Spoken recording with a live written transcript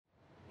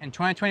In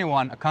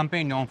 2021, a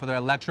company known for their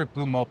electric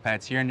blue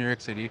mopeds here in New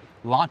York City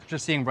launched what you're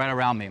seeing right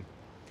around me.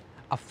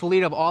 A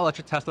fleet of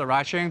all-electric Tesla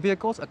ride-sharing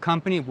vehicles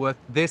accompanied with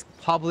this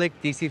public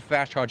DC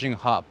fast charging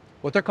hub,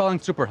 what they're calling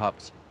super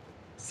hubs.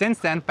 Since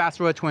then, fast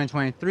forward to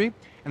 2023,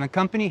 and the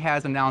company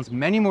has announced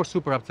many more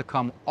super hubs to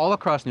come all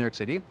across New York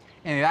City,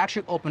 and they've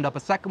actually opened up a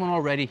second one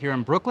already here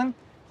in Brooklyn,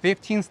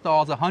 15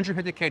 stalls,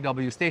 150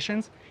 kW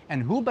stations,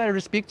 and who better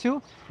to speak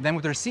to than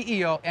with their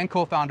CEO and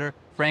co-founder,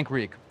 Frank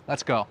Reig.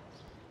 Let's go.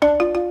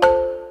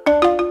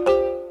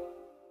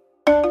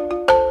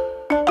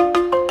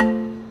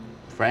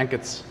 Frank,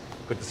 it's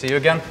good to see you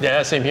again.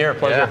 Yeah, same here,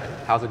 pleasure.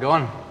 Yeah. How's it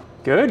going?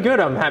 Good,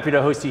 good. I'm happy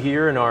to host you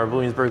here in our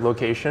Williamsburg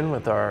location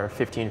with our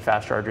 15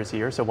 fast chargers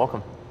here, so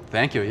welcome.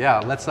 Thank you. Yeah,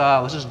 let's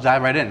just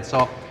dive right in.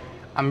 So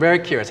I'm very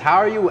curious, how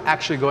are you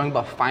actually going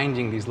about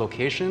finding these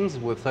locations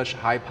with such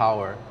high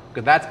power?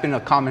 Because that's been a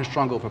common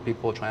struggle for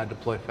people trying to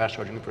deploy fast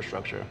charging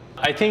infrastructure.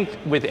 I think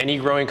with any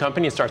growing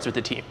company, it starts with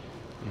the team.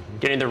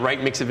 Getting the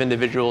right mix of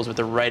individuals with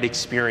the right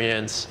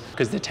experience,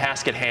 because the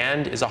task at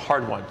hand is a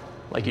hard one,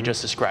 like you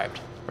just described.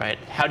 Right?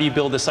 How do you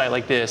build a site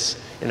like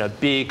this in a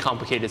big,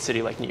 complicated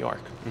city like New York?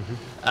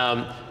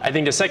 I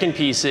think the second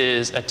piece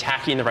is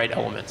attacking the right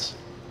elements.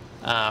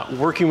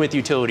 Working with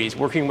utilities,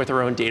 working with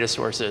our own data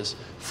sources,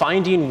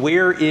 finding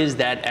where is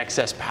that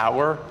excess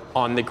power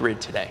on the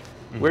grid today?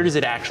 Where does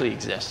it actually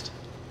exist?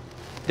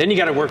 Then you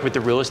got to work with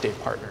the real estate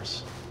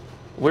partners.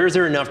 Where is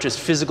there enough just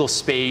physical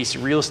space,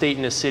 real estate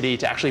in the city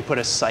to actually put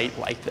a site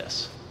like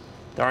this?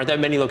 There aren't that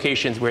many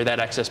locations where that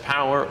excess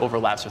power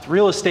overlaps with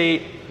real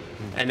estate.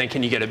 And then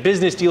can you get a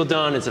business deal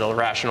done? Is it a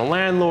rational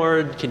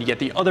landlord? Can you get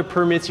the other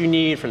permits you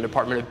need from the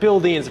Department of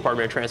Buildings,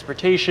 Department of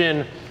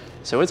Transportation?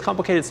 So it's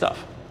complicated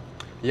stuff.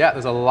 Yeah,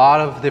 there's a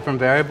lot of different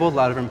variables, a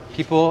lot of different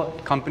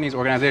people, companies,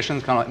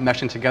 organizations kind of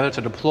meshing together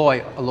to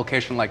deploy a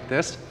location like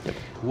this. Yep.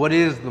 What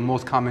is the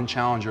most common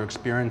challenge you're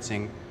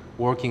experiencing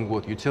working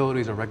with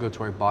utilities or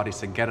regulatory bodies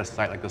to get a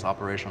site like this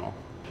operational?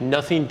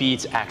 Nothing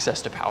beats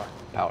access to power.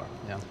 Power,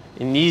 yeah.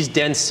 In these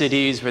dense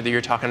cities, whether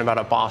you're talking about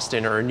a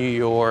Boston or a New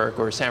York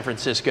or San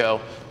Francisco,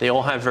 they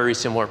all have very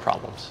similar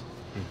problems.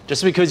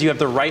 Just because you have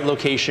the right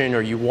location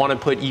or you want to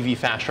put EV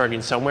fast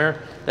charging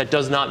somewhere, that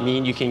does not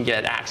mean you can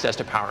get access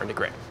to power in the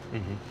grid.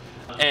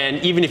 And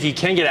even if you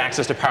can get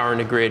access to power in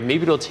the grid,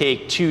 maybe it'll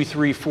take 2,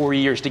 3, 4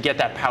 years to get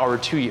that power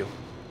to you.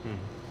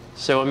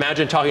 So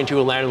imagine talking to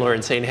a landlord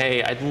and saying,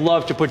 hey, I'd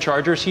love to put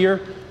chargers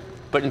here,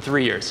 but in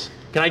 3 years.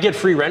 Can I get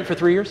free rent for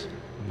 3 years?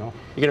 No.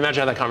 You can imagine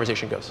how that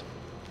conversation goes.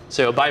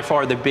 So by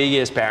far, the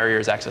biggest barrier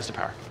is access to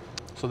power.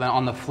 So then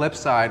on the flip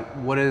side,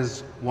 what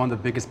is one of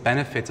the biggest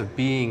benefits of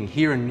being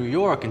here in New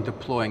York and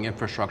deploying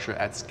infrastructure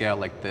at scale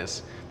like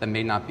this that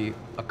may not be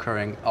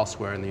occurring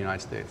elsewhere in the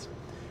United States?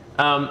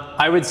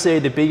 I would say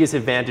the biggest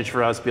advantage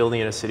for us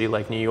building in a city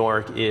like New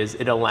York is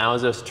it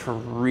allows us to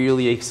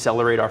really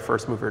accelerate our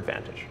first mover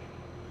advantage.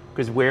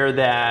 Because where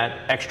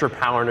that extra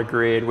power in a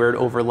grid, where it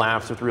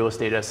overlaps with real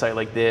estate at a site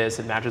like this,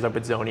 it matches up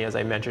with zoning, as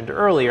I mentioned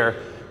earlier,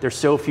 they're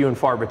so few and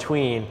far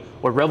between.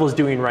 What Revel's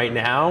doing right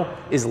now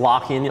is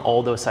locking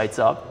all those sites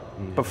up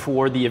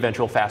before the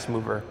eventual fast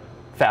mover,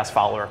 fast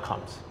follower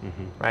comes.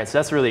 Right? So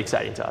that's really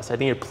exciting to us. I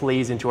think it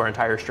plays into our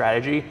entire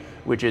strategy,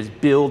 which is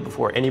build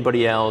before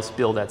anybody else,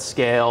 build at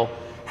scale,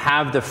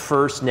 have the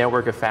first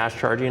network of fast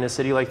charging in a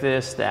city like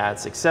this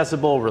that's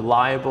accessible,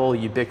 reliable,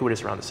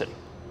 ubiquitous around the city.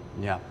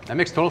 Yeah, that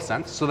makes total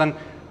sense. So then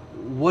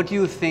what do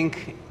you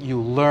think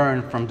you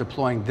learned from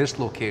deploying this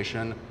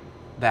location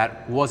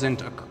that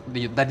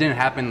didn't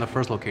happen in the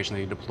first location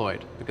that you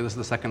deployed? Because this is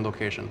the second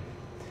location.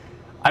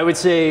 I would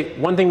say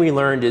one thing we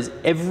learned is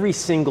every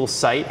single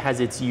site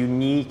has its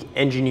unique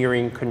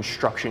engineering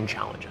construction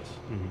challenges.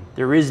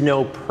 There is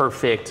no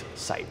perfect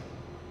site,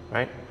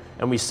 right?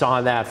 And we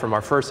saw that from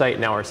our first site,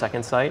 now our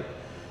second site.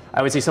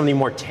 I would say something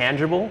more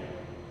tangible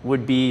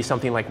would be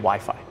something like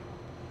Wi-Fi.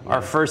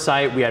 Our first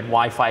site, we had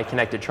Wi-Fi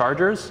connected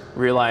chargers,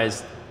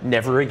 realized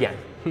never again.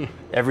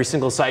 Every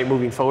single site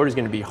moving forward is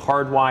going to be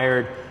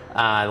hardwired.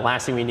 The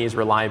last thing we need is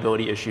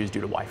reliability issues due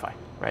to Wi-Fi,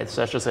 right?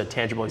 So that's just a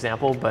tangible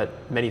example, but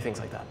many things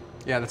like that.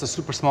 Yeah, that's a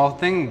super small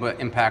thing,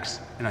 but impacts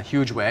in a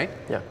huge way.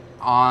 Yeah.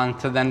 On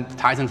to then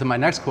ties into my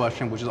next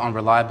question, which is on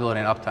reliability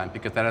and uptime,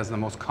 because that is the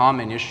most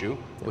common issue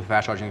with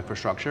fast charging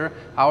infrastructure.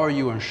 How are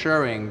you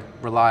ensuring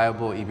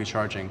reliable EV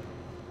charging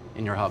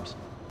in your hubs?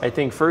 I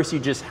think first you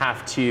just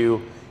have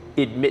to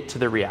admit to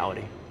the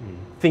reality.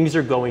 Things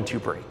are going to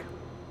break.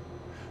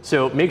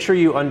 So make sure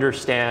you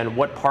understand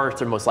what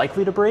parts are most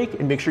likely to break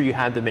and make sure you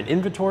have them in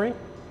inventory,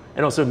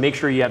 and also make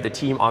sure you have the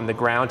team on the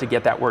ground to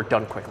get that work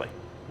done quickly.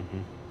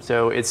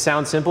 So it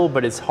sounds simple,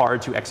 but it's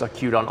hard to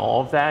execute on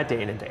all of that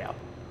day in and day out.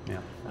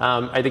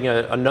 Yeah. I think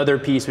another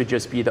piece would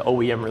just be the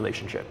OEM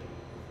relationship.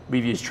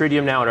 We've used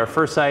Tritium now at our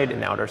first site and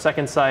now at our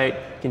second site,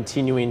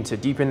 continuing to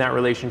deepen that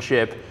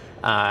relationship.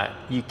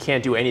 You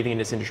can't do anything in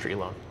this industry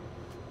alone.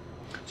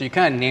 So you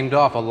kind of named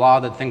off a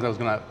lot of the things I was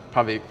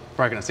probably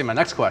going to say in my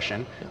next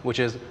question, which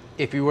is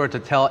if you were to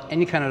tell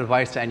any kind of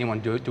advice to anyone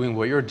doing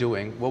what you're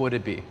doing, what would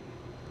it be?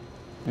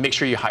 Make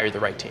sure you hire the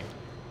right team.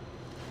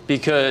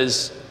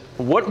 Because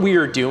What we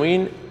are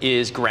doing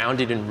is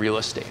grounded in real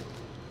estate.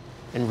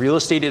 And real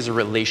estate is a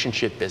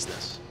relationship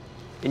business.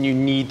 And you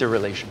need the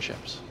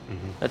relationships.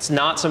 That's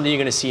not something you're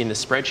going to see in the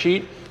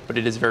spreadsheet, but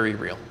it is very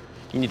real.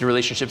 You need the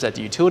relationships at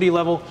the utility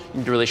level, you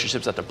need the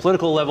relationships at the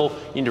political level,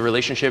 you need the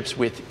relationships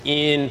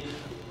within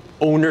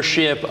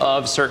ownership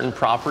of certain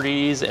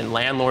properties and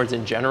landlords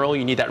in general.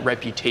 You need that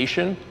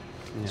reputation.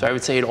 Yeah. So I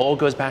would say it all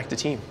goes back to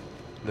team.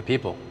 The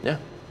people. Yeah.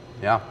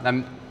 Yeah, that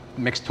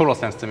makes total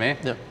sense to me.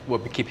 Yeah.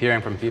 What we keep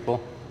hearing from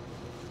people.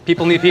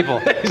 People need people.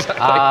 Exactly.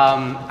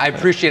 I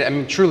appreciate it. I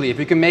mean, truly, if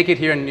you can make it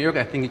here in New York,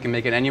 I think you can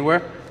make it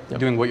anywhere. Yep.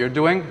 Doing what you're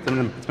doing.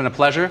 It's been a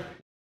pleasure.